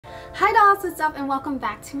Hi dolls, what's up and welcome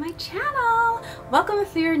back to my channel. Welcome.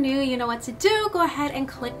 If you're new, you know what to do. Go ahead and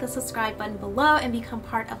click the subscribe button below and become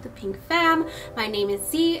part of the Pink fam. My name is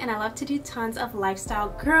Z and I love to do tons of lifestyle,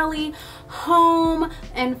 girly, home,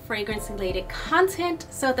 and fragrance related content.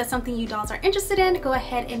 So if that's something you dolls are interested in, go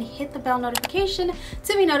ahead and hit the bell notification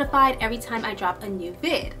to be notified every time I drop a new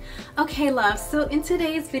vid. Okay love, so in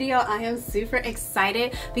today's video I am super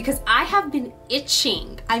excited because I have been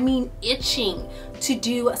itching, itching to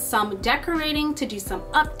do some decorating, to do some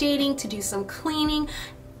updating, to do some cleaning.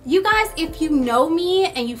 You guys, if you know me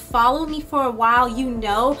and you follow me for a while, you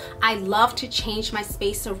know I love to change my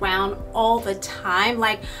space around all the time.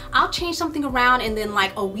 Like, I'll change something around and then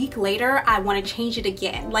like a week later I want to change it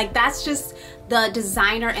again. Like, that's just the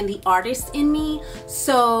designer and the artist in me.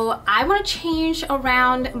 So I want to change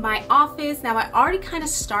around my office. Now I already kind of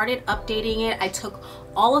started updating it. I took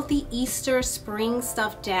all of the Easter spring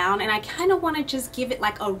stuff down and I kind of want to just give it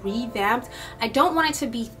like a revamped. I don't want it to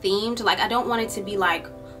be themed. Like, I don't want it to be like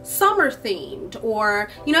summer themed, or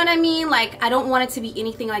you know what I mean? Like, I don't want it to be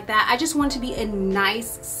anything like that. I just want it to be a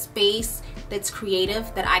nice space that's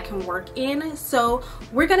creative that I can work in. So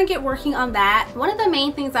we're gonna get working on that. One of the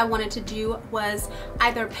main things I wanted to do was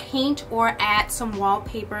either paint or add some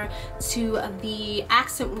wallpaper to the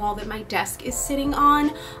accent wall that my desk is sitting on,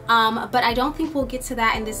 but I don't think we'll get to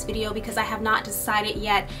that in this video because I have not decided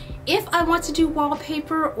yet if I want to do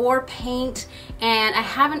wallpaper or paint, and I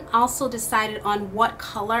haven't also decided on what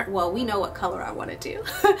color. Well, we know what color I want to do.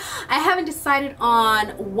 I haven't decided on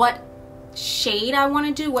what shade I want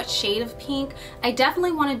to do, what shade of pink. I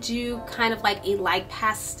definitely want to do kind of like a light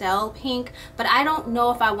pastel pink, but I don't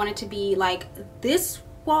know if I want it to be like this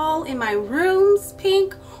wall in my room's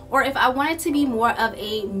pink, or if I want it to be more of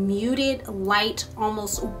a muted, light,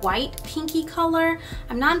 almost white pinky color.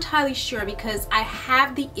 I'm not entirely sure because I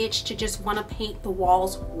have the itch to just want to paint the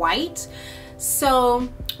walls white. So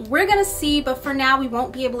we're gonna see, but for now we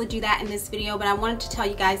won't be able to do that in this video, but I wanted to tell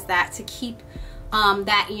you guys that to keep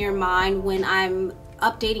that in your mind when I'm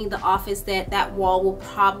updating the office, that wall will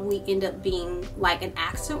probably end up being like an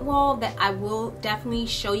accent wall that I will definitely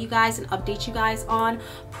show you guys and update you guys on,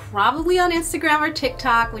 probably on Instagram or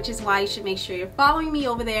TikTok, which is why you should make sure you're following me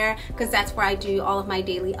over there because that's where I do all of my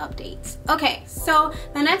daily updates. Okay, so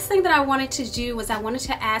the next thing that I wanted to do was I wanted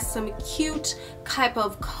to add some cute type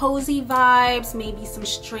of cozy vibes, maybe some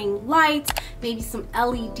string lights, maybe some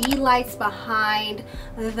LED lights behind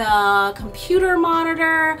the computer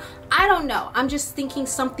monitor. I don't know, I'm just thinking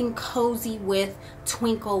something cozy with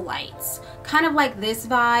twinkle lights, kind of like this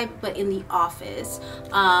vibe but in the office.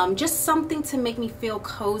 Just something to make me feel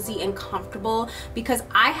cozy and comfortable because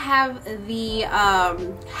I have the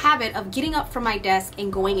habit of getting up from my desk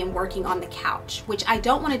and going and working on the couch, which I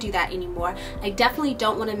don't want to do that anymore. I definitely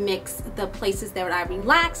don't want to mix the places that I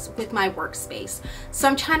relax with my workspace. So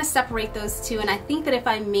I'm trying to separate those two, and I think that if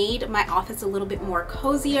I made my office a little bit more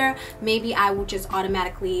cozier, maybe I will just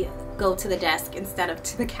automatically go to the desk instead of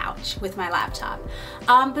to the couch with my laptop.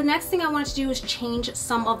 The next thing I wanted to do is change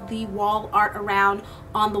some of the wall art around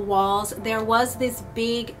on the walls. There was this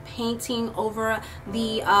big painting over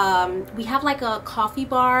the we have like a coffee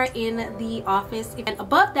bar in the office, and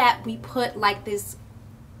above that we put like this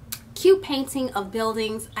cute painting of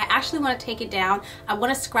buildings. I actually want to take it down. I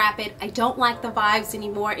want to scrap it. I don't like the vibes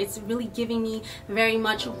anymore. It's really giving me very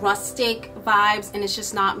much rustic vibes, and it's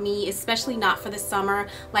just not me, especially not for the summer.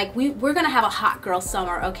 Like, we're gonna have a hot girl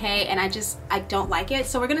summer, okay? And I don't like it.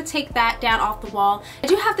 So we're gonna take that down off the wall. I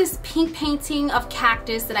do have this pink painting of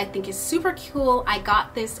cactus that I think is super cool. I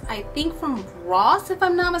got this, I think, from Ross, if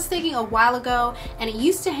I'm not mistaken, a while ago, and it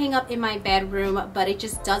used to hang up in my bedroom, but it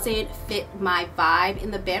just doesn't fit my vibe in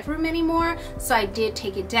the bedroom anymore, so I did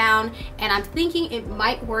take it down, and I'm thinking it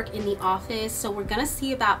might work in the office, so we're gonna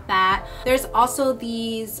see about that. There's also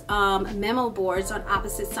these memo boards on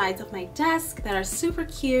opposite sides of my desk that are super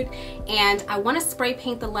cute, and I want to spray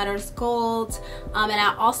paint the letters gold, and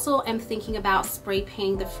I also am thinking about spray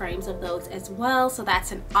painting the frames of those as well, so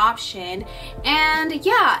that's an option. And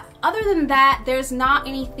yeah, other than that, there's not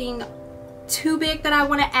anything too big that I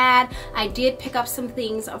want to add. I did pick up some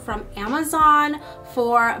things from Amazon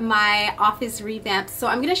for my office revamp, so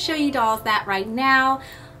I'm gonna show you dolls that right now.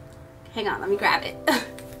 Hang on, let me grab it.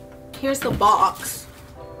 Here's the box.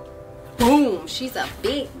 Boom, she's a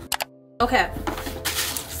big. Okay,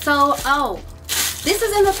 so this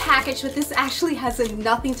is in the package, but this actually has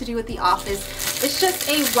nothing to do with the office. It's just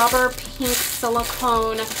a rubber pink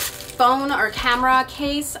silicone phone or camera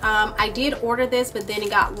case. I did order this, but then it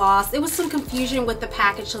got lost. It was some confusion with the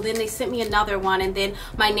package, so then they sent me another one, and then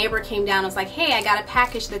my neighbor came down and was like, hey, I got a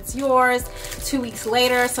package that's yours. 2 weeks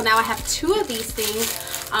later, so now I have 2 of these things.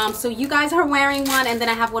 So you guys are wearing one, and then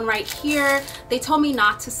I have one right here. They told me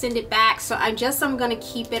not to send it back, so I'm gonna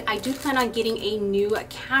keep it. I do plan on getting a new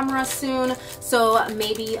camera soon, so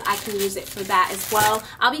maybe I can use it for that as well.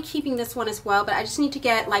 I'll be keeping this one as well, but I just need to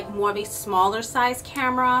get like more of a smaller size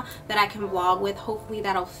camera that I can vlog with. Hopefully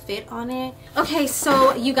that'll fit on it. Okay,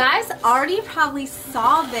 so you guys already probably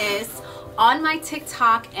saw this on my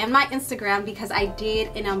TikTok and my Instagram because I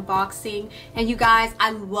did an unboxing, and you guys,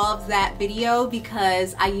 I love that video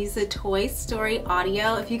because I use the Toy Story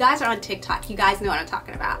audio. If you guys are on TikTok, you guys know what I'm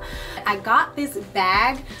talking about. I got this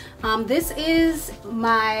bag. This is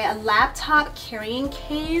my laptop carrying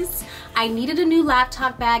case. I needed a new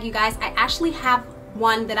laptop bag, you guys. I actually have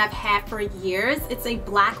one that I've had for years. It's a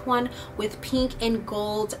black one with pink and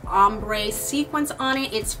gold ombre sequins on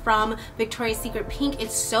it. It's from Victoria's Secret Pink.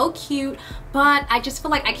 It's so cute, but I just feel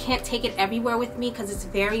like I can't take it everywhere with me because it's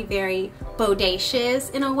very, very bodacious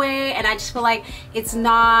in a way, and I just feel like it's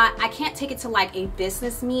not, I can't take it to like a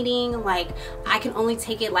business meeting. Like I can only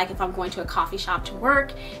take it like if I'm going to a coffee shop to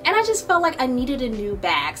work, and I just felt like I needed a new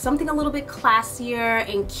bag, something a little bit classier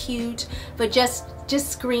and cute, but just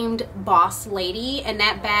screamed boss lady. And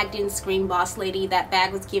that bag didn't scream boss lady. That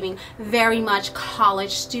bag was giving very much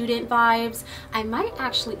college student vibes. I might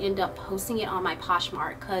actually end up posting it on my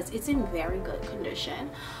PoshMark because it's in very good condition.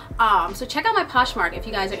 So check out my PoshMark if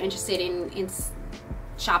you guys are interested in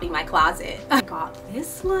shopping my closet. I got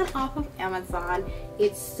this one off of Amazon.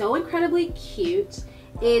 It's so incredibly cute.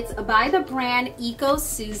 It's by the brand Eco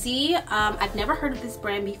Susie. I've never heard of this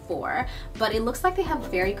brand before, but it looks like they have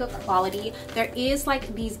very good quality. There is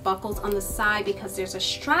like these buckles on the side because there's a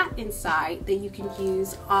strap inside that you can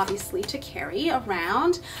use obviously to carry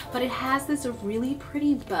around, but it has this really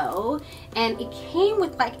pretty bow, and it came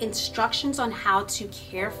with like instructions on how to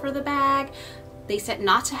care for the bag. They said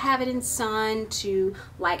not to have it in sun, to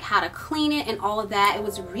like how to clean it and all of that. It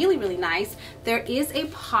was really, really nice. There is a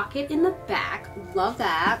pocket in the back. Love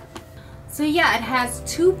that. So yeah, it has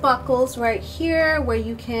 2 buckles right here where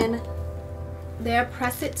you can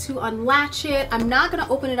press it to unlatch it. I'm not gonna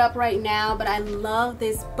open it up right now, but I love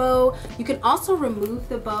this bow. You can also remove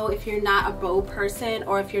the bow if you're not a bow person,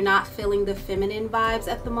 or if you're not feeling the feminine vibes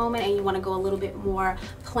at the moment and you want to go a little bit more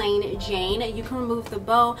plain Jane, you can remove the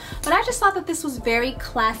bow. But I just thought that this was very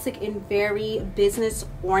classic and very business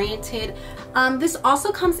oriented. This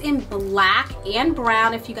also comes in black and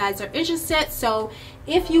brown if you guys are interested, so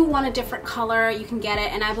if you want a different color, you can get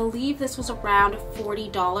it. And I believe this was around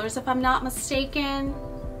 $40 if I'm not mistaken.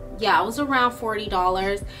 Yeah, it was around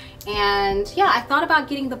 $40. And yeah, I thought about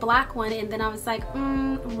getting the black one, and then I was like,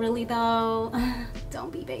 really though?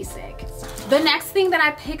 Don't be basic. The next thing that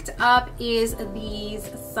I picked up is these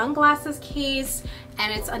sunglasses case,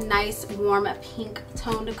 and it's a nice warm pink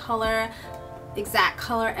toned color, exact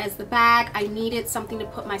color as the bag. I needed something to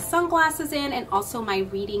put my sunglasses in and also my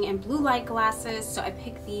reading and blue light glasses, so I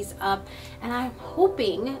picked these up, and I'm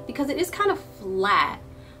hoping, because it is kind of flat,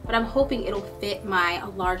 but I'm hoping it'll fit my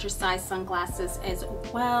larger size sunglasses as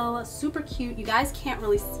well. Super cute. You guys can't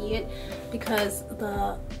really see it because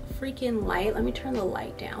the freaking light. Let me turn the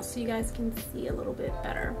light down so you guys can see a little bit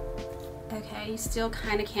better. Okay, you still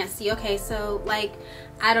kind of can't see. Okay, so like,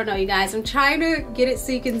 I don't know, you guys, I'm trying to get it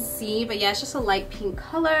so you can see, but yeah, it's just a light pink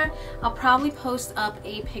color. I'll probably post up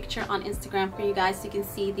a picture on Instagram for you guys so you can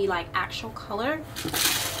see the like actual color.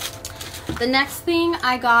 The next thing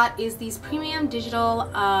I got is these premium digital,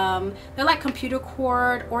 they're like computer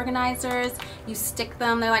cord organizers. You stick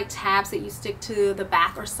them, they're like tabs that you stick to the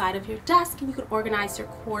back or side of your desk, and you can organize your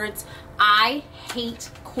cords. I hate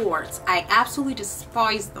cords. I absolutely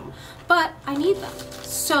despise them, but I need them.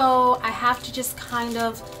 So I have to just kind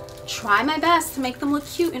of try my best to make them look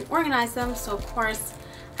cute and organize them. So of course,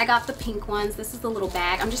 I got the pink ones. This is the little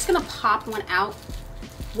bag. I'm just gonna pop one out.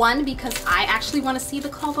 One, because I actually want to see the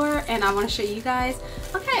color and I want to show you guys.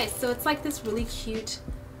 Okay, so it's like this really cute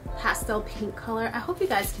pastel pink color. I hope you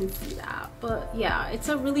guys can see that, but yeah, it's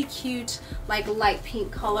a really cute like light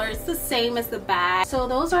pink color. It's the same as the bag. So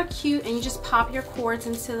those are cute, and you just pop your cords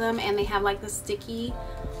into them, and they have like the sticky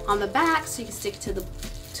on the back so you can stick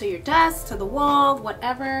to your desk, to the wall,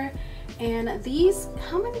 whatever. And these,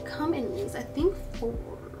 how many come in these? I think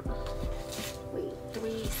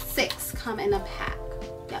 6 come in a pack.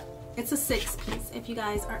 Yep, it's a 6-piece if you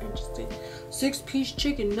guys are interested. 6-piece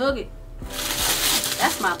chicken nugget.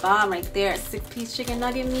 That's my bomb right there. 6-piece chicken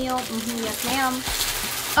nugget meal. Yes ma'am.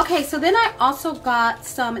 Okay, so then I also got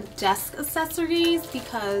some desk accessories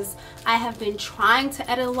because I have been trying to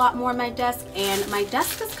edit a lot more on my desk, and my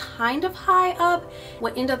desk is kind of high up.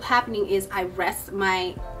 What ended up happening is I rest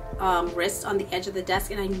my wrist on the edge of the desk,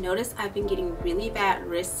 and I noticed I've been getting really bad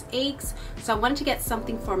wrist aches. So I wanted to get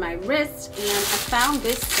something for my wrist, and I found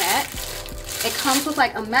this set. It comes with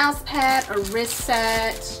like a mouse pad, a wrist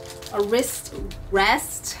set, a wrist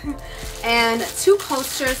rest, and 2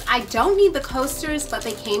 coasters. I don't need the coasters, but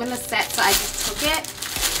they came in the set, so I just took it.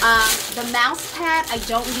 The mouse pad I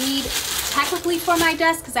don't need technically for my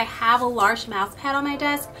desk because I have a large mouse pad on my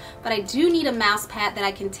desk, but I do need a mouse pad that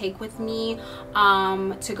I can take with me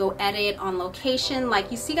to go edit on location. Like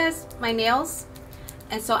you see guys, my nails,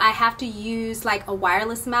 and so I have to use like a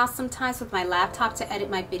wireless mouse sometimes with my laptop to edit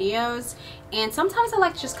my videos. And sometimes I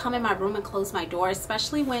like to just come in my room and close my door,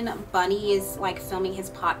 especially when Bunny is like filming his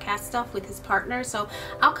podcast stuff with his partner. So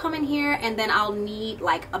I'll come in here and then I'll need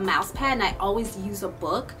like a mouse pad, and I always use a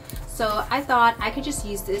book. So I thought I could just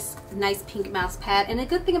use this nice pink mouse pad. And the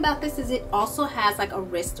good thing about this is it also has like a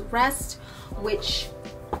wrist rest, which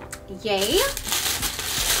yay.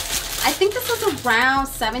 I think this was around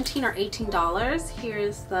 $17 or $18.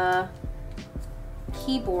 Here's the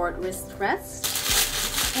keyboard wrist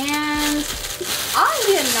rest. And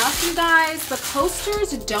oddly enough, you guys, the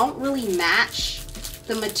coasters don't really match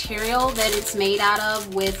the material that it's made out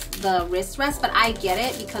of with the wrist rest, but I get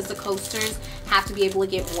it because the coasters have to be able to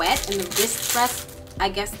get wet, and the wrist rest, I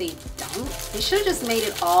guess they don't. They should have just made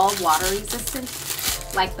it all water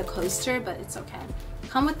resistant like the coaster, but it's okay.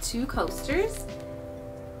 Come with 2 coasters.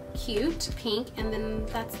 Cute, pink, and then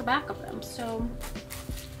that's the back of them. So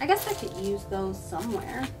I guess I could use those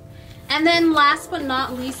somewhere. And then last but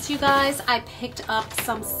not least, you guys, I picked up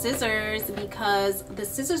some scissors because the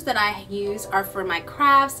scissors that I use are for my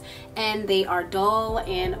crafts, and they are dull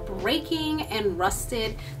and breaking and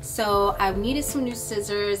rusted. So I needed some new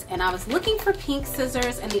scissors, and I was looking for pink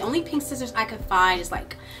scissors, and the only pink scissors I could find is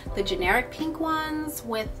like the generic pink ones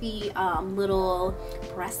with the little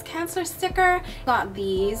breast cancer sticker. Got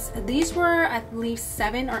these. These were I believe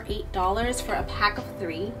 $7 or $8 for a pack of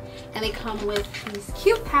 3, and they come with these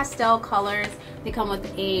cute pastel colors. They come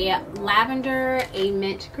with a lavender, a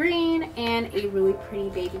mint green, and a really pretty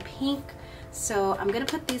baby pink. So I'm gonna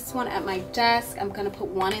put this one at my desk. I'm gonna put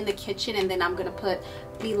one in the kitchen, and then I'm gonna put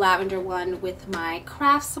the lavender one with my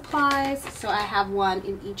craft supplies. So I have one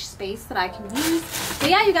in each space that I can use. But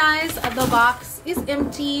yeah, you guys, the box is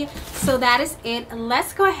empty. So that is it.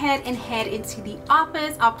 Let's go ahead and head into the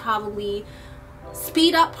office. I'll probably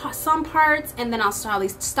speed up some parts, and then I'll probably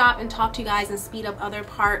stop and talk to you guys and speed up other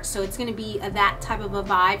parts. So it's going to be that type of a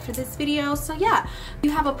vibe for this video. So yeah, if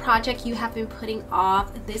you have a project you have been putting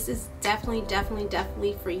off, this is definitely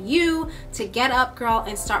for you to get up, girl,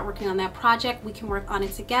 and start working on that project. We can work on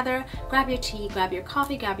it together. Grab your tea, grab your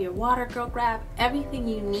coffee, grab your water, girl, grab everything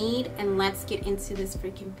you need, and let's get into this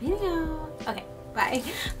freaking video. Okay,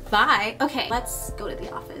 bye. Okay, let's go to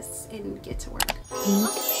the office and get to work. Pink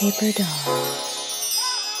paper doll.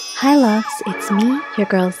 Hi loves, it's me, your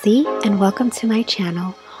girl Z, and welcome to my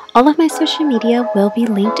channel. All of my social media will be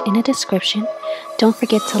linked in the description. Don't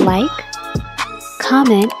forget to like,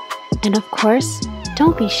 comment, and of course,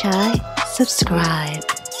 don't be shy, subscribe.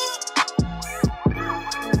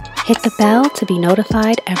 Hit the bell to be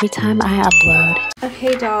notified every time I upload.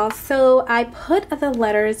 Okay, dolls, so I put the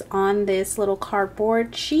letters on this little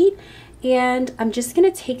cardboard sheet, and I'm just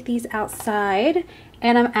gonna take these outside,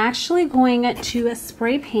 and I'm actually going to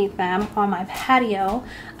spray paint them on my patio.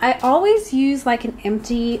 I always use like an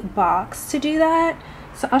empty box to do that,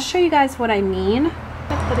 so I'll show you guys what I mean.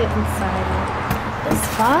 I'll put it inside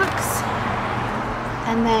this box,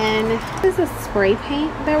 and then this is a spray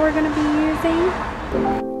paint that we're gonna be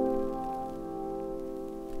using.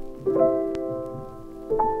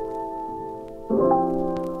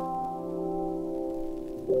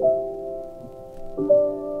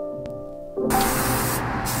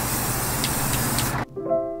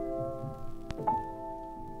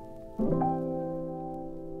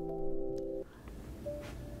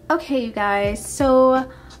 Okay, you guys, so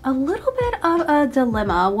a little bit of a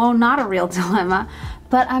dilemma. Well, not a real dilemma,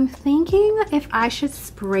 but I'm thinking if I should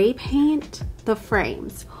spray paint the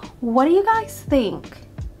frames. What do you guys think?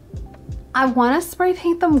 I want to spray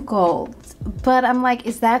paint them gold, but I'm like,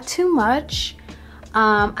 is that too much?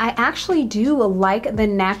 I actually do like the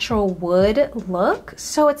natural wood look,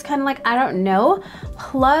 so it's kind of like, I don't know.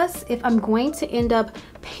 Plus, if I'm going to end up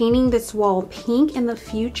painting this wall pink in the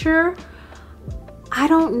future, I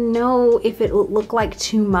don't know if it would look like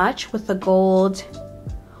too much with the gold,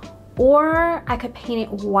 or I could paint it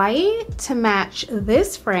white to match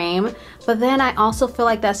this frame, but then I also feel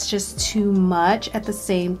like that's just too much at the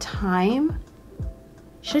same time.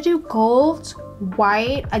 Should I do gold,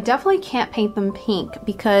 white? I definitely can't paint them pink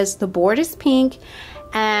because the board is pink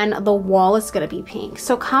and the wall is gonna be pink.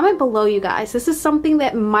 So comment below, you guys. This is something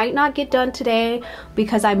that might not get done today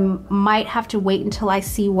because I might have to wait until I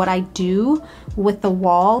see what I do with the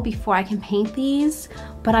wall before I can paint these.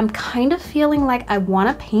 But I'm kind of feeling like I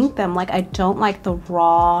wanna paint them. Like I don't like the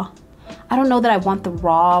raw, I don't know that I want the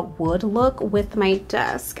raw wood look with my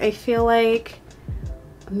desk. I feel like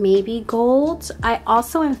maybe gold. I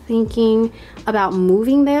also am thinking about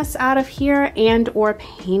moving this out of here and or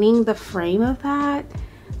painting the frame of that.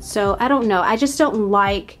 So I don't know. I just don't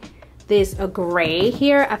like this a gray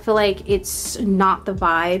here. I feel like it's not the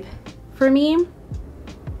vibe for me.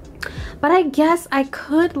 But I guess I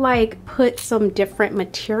could like put some different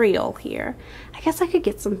material here. I guess I could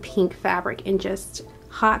get some pink fabric and just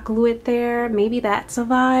hot glue it there. Maybe that's a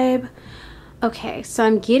vibe. Okay, so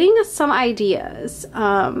I'm getting some ideas.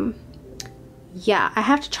 Yeah, I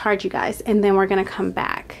have to charge you guys and then we're gonna come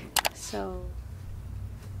back. So,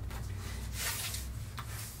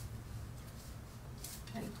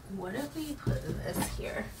 like, what if we put this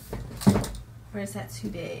here? Or is that too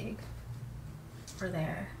big? Or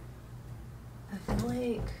there? I feel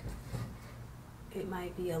like it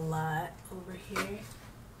might be a lot over here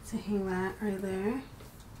to hang that right there.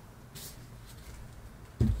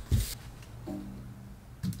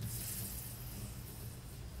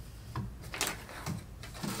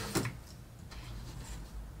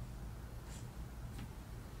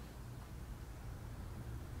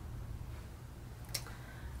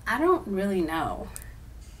 I don't really know.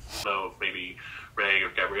 So maybe Ray or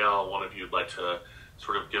Gabrielle, one of you would like to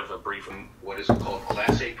sort of give a brief on what is called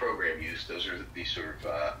Class A program use. Those are the sort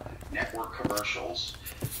of network commercials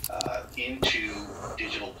into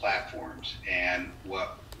digital platforms. And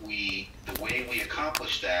the way we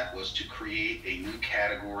accomplished that was to create a new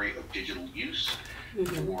category of digital use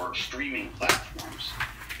for streaming platforms.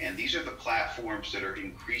 And these are the platforms that are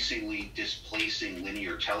increasingly displacing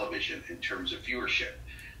linear television in terms of viewership.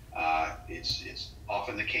 It's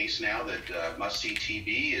often the case now that must-see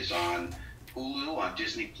TV is on Hulu, on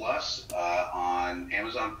Disney Plus, on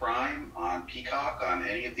Amazon Prime, on Peacock, on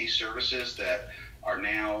any of these services that are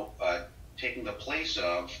now taking the place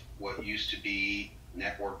of what used to be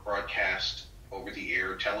network broadcast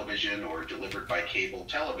over-the-air television or delivered by cable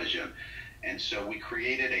television. And so we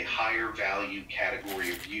created a higher value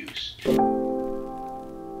category of use.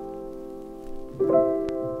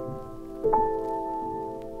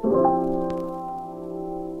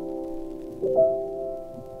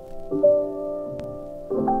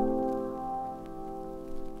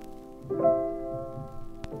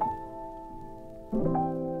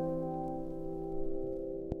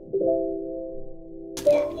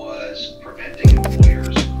 What was preventing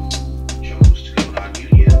employers who chose to go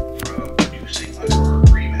non-union from producing under our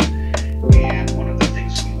agreement. And one of the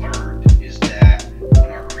things we learned is that when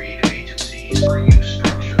our creative agencies are use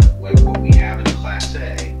structure, like what we have in Class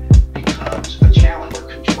A, becomes a challenge or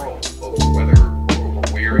control over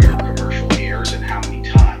where your commercial airs and how many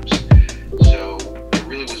times. So there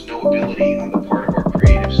really was no ability on the part of our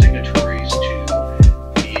creative signatories to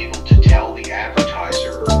be able to tell the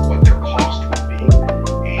advertiser what their cost would be.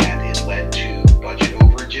 And it led to budget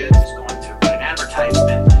overages. It's going to run an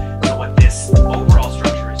advertisement. So what this overall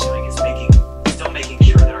structure is doing is still making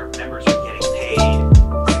sure that our members are getting paid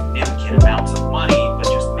significant amounts of money, but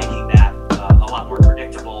just making that a lot more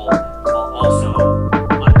predictable, while also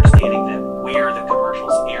understanding that where the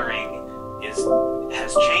commercials airing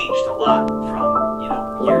has changed a lot from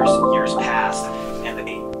years past, and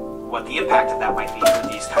what the impact of that might be for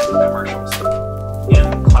these kinds of commercials.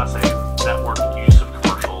 in Class A network use of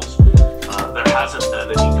commercials. There hasn't been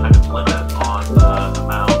any kind of limit on the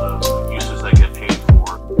amount of uses they get paid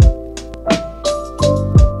for.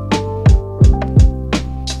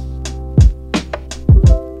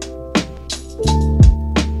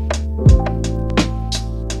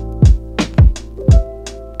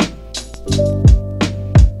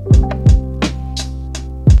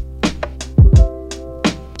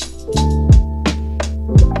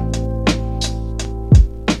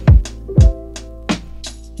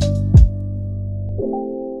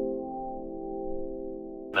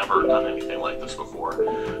 Never done anything like this before.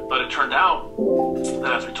 But it turned out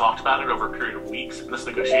that as we talked about it over a period of weeks, and this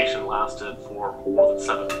negotiation lasted for more than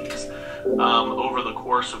 7 weeks, over the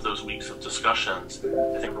course of those weeks of discussions,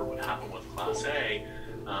 I think what happened with Class A,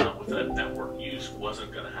 with that network use,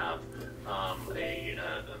 wasn't going to have a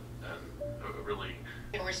really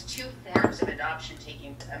There was two forms of adoption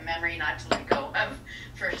taking a memory not to let go of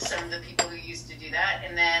for some of the people who used to do that.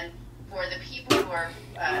 And then for the people who are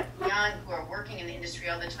young, who are working in the industry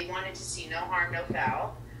all the time, they wanted to see no harm, no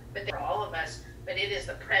foul, but for all of us, but it is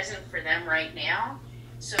the present for them right now.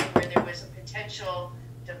 So where there was a potential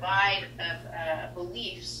divide of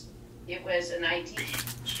beliefs, it was an idea.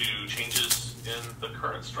 To changes in the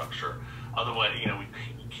current structure. Otherwise, you know, we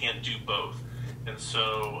can't do both. And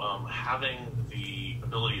so having the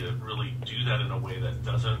ability to really do that in a way that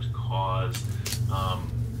doesn't cause,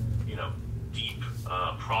 you know, deep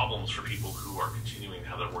problems for people who are continuing to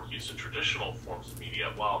have their work used in traditional forms of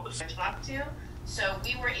media while this talk to. So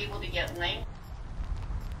we were able to get language.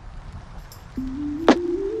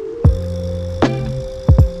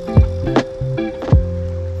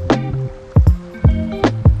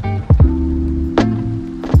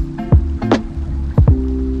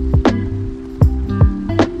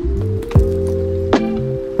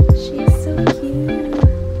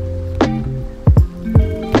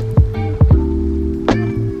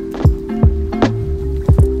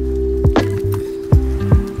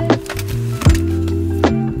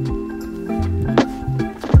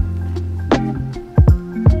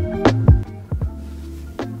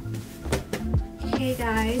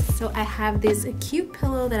 So I have this cute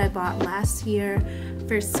pillow that I bought last year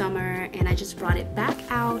for summer, and I just brought it back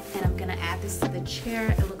out, and I'm gonna add this to the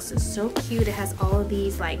chair. It looks so cute. It has all of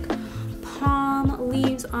these like palm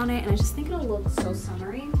leaves on it, and I just think it'll look so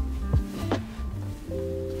summery.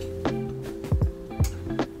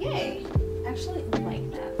 Yay! I actually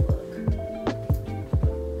like that look.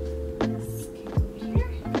 Let's get over here.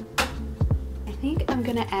 I think I'm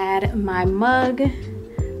gonna add my mug.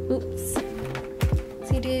 Oops.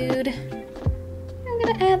 Dude, I'm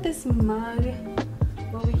gonna add this mug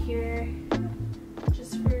over here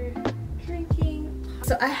just for drinking.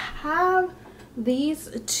 So I have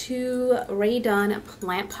these two Raydon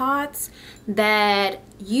plant pots that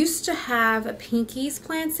used to have Pinky's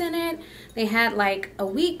plants in it. They had like a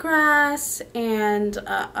wheatgrass and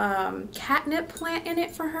a catnip plant in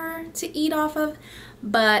it for her to eat off of,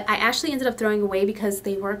 but I actually ended up throwing away because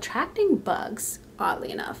they were attracting bugs,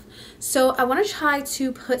 oddly enough. So I want to try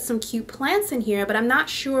to put some cute plants in here, but I'm not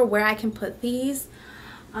sure where I can put these.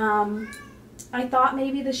 I thought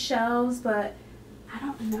maybe the shelves, but I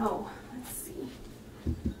don't know. Let's see.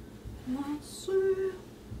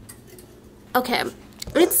 Okay,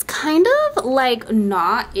 it's kind of like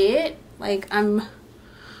not it. Like I'm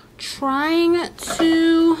trying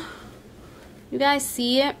to, you guys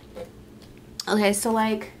see it? Okay, so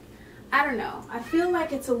like, I don't know. I feel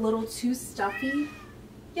like it's a little too stuffy.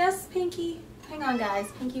 Yes, Pinky? Hang on,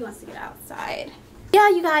 guys. Pinky wants to get outside. Yeah,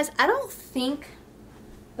 you guys, I don't think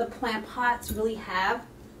the plant pots really have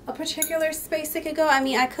a particular space it could go. I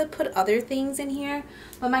mean, I could put other things in here,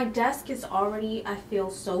 but my desk is already, I feel,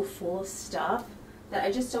 so full of stuff that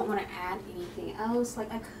I just don't want to add anything else. Like,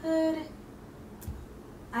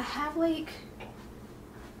 I have like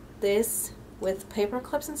this with paper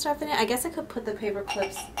clips and stuff in it. I guess I could put the paper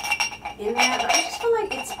clips in there, but I just feel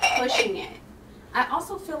like it's pushing it. I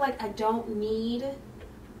also feel like I don't need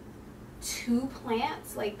 2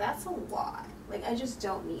 plants. Like, that's a lot. Like, I just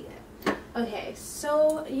don't need it. Okay,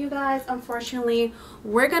 so you guys, unfortunately,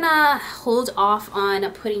 we're gonna hold off on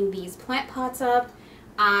putting these plant pots up.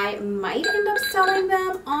 I might end up selling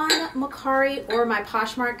them on Mercarri or my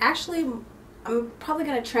PoshMark. Actually, I'm probably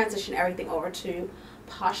gonna transition everything over to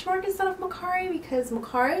PoshMark instead of Mercarri because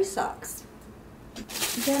Mercarri sucks. I'm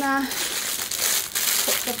gonna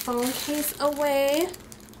put the phone case away.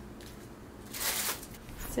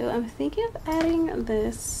 So I'm thinking of adding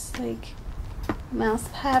this like mouse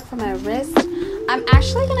pad for my wrist. I'm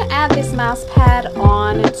actually gonna add this mouse pad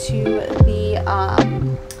on to the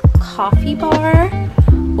coffee bar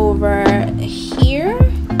over here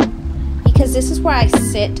because this is where I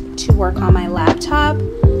sit to work on my laptop.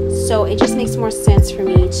 So it just makes more sense for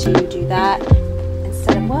me to do that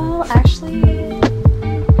instead of, well, actually,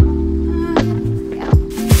 yeah.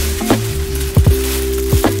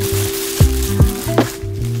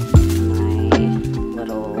 My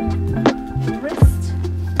little wrist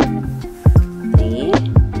thingy.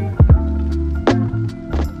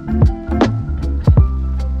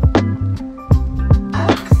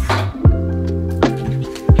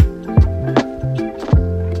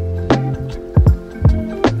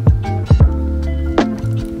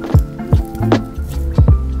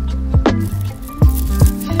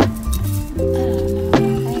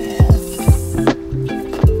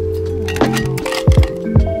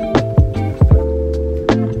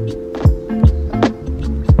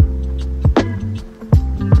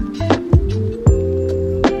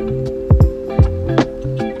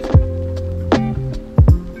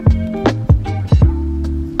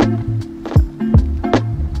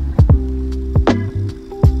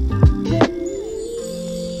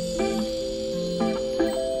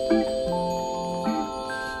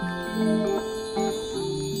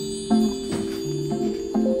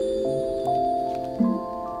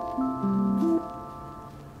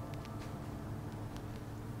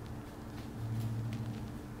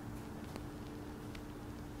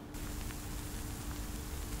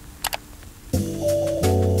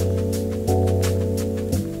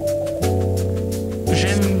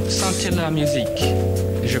 sentir la musique.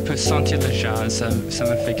 Je peux sentir le jazz, ça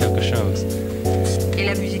me fait quelque chose. Et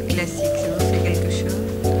la musique classique, ça vous fait quelque chose?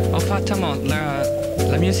 Oh, pas tellement.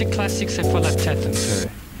 La musique classique, c'est pour la tête un peu.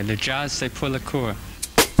 Et le jazz, c'est pour le corps.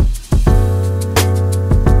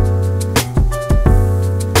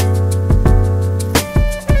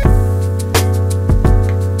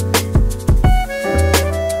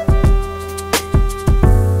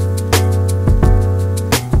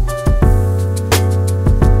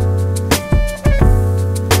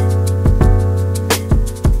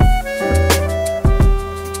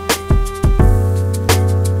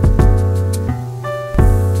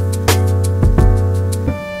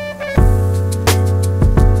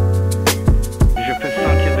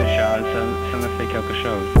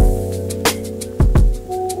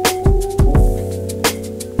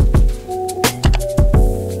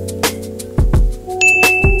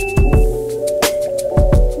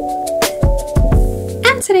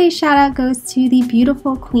 Today's shout out goes to the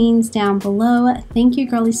beautiful queens down below. Thank you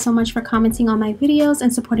girlies so much for commenting on my videos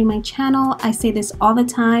and supporting my channel. I say this all the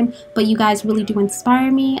time, but you guys really do inspire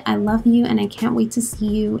me. I love you and I can't wait to see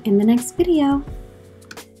you in the next video.